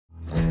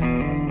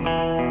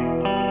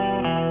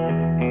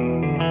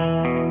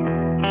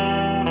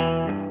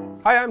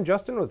Hi, I'm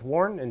Justin with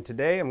Warne, and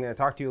today I'm going to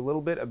talk to you a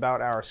little bit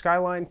about our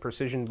Skyline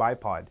Precision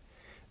Bipod.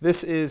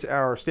 This is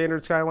our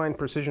standard Skyline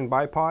Precision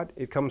Bipod.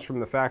 It comes from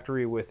the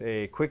factory with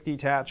a quick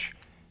detach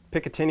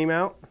Picatinny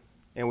mount,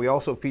 and we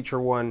also feature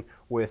one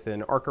with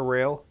an Arca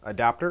rail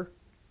adapter.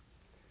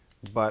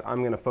 But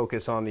I'm going to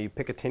focus on the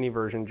Picatinny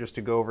version just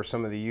to go over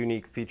some of the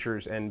unique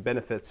features and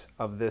benefits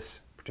of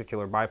this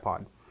particular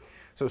bipod.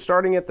 So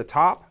starting at the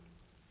top,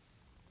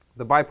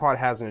 the bipod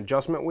has an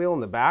adjustment wheel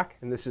in the back,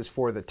 and this is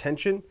for the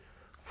tension,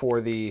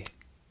 for the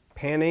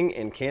panning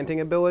and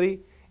canting ability.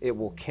 It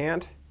will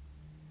cant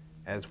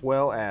as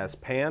well as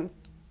pan.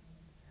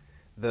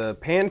 The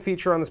pan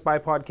feature on this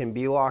bipod can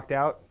be locked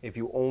out if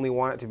you only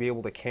want it to be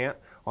able to cant.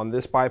 On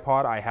this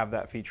bipod, I have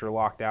that feature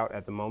locked out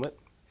at the moment.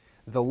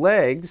 The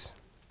legs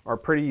are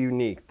pretty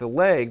unique. The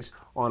legs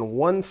on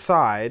one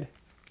side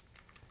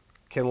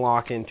can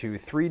lock into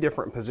 3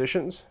 different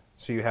positions.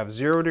 So you have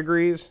 0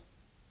 degrees,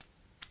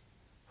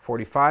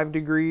 45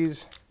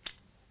 degrees,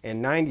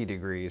 and 90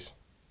 degrees.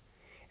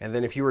 And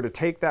then if you were to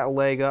take that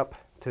leg up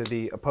to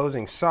the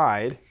opposing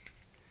side,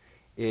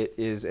 it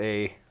is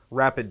a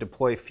rapid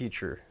deploy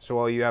feature. So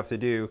all you have to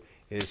do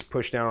is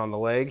push down on the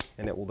leg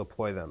and it will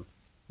deploy them.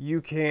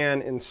 You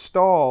can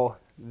install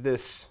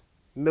this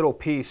middle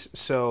piece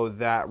so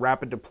that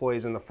rapid deploy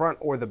is in the front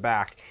or the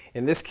back.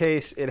 In this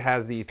case, it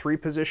has the 3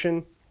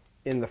 position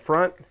in the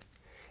front,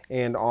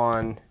 and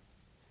on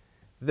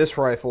this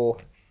rifle,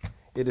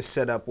 it is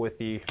set up with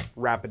the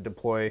rapid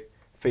deploy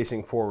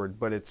facing forward,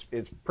 but it's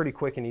pretty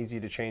quick and easy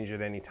to change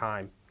at any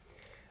time.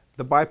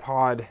 The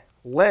bipod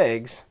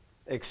legs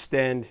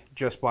extend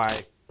just by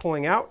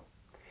pulling out,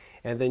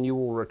 and then you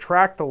will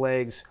retract the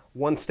legs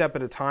 1 step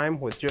at a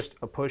time with just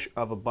a push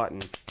of a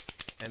button,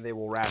 and they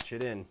will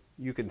ratchet in.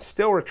 You can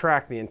still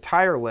retract the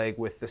entire leg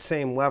with the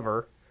same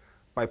lever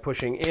by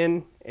pushing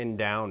in and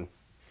down.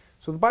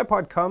 So the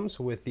bipod comes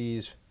with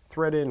these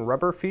thread-in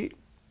rubber feet,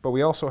 but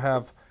we also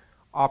have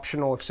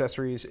optional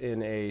accessories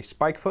in a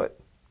spike foot,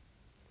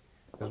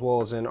 as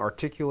well as an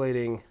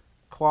articulating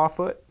claw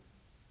foot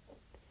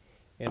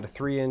and a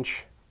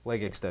 3-inch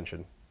leg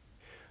extension.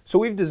 So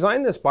we've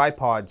designed this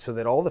bipod so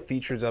that all the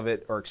features of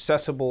it are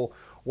accessible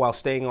while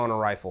staying on a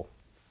rifle.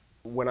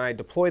 When I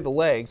deploy the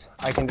legs,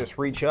 I can just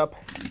reach up,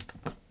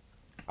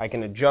 I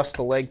can adjust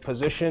the leg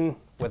position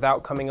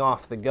without coming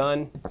off the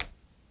gun.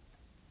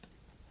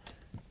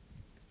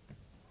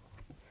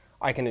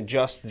 I can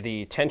adjust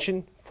the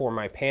tension for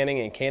my panning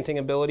and canting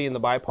ability in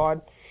the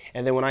bipod.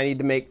 And then when I need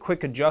to make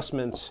quick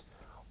adjustments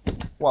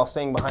while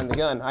staying behind the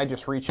gun, I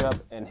just reach up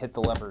and hit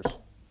the levers.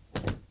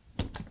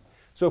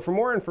 So for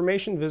more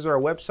information, visit our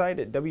website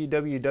at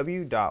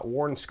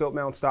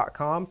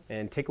www.warnescopemounts.com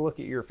and take a look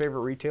at your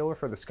favorite retailer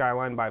for the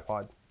Skyline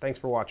bipod. Thanks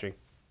for watching.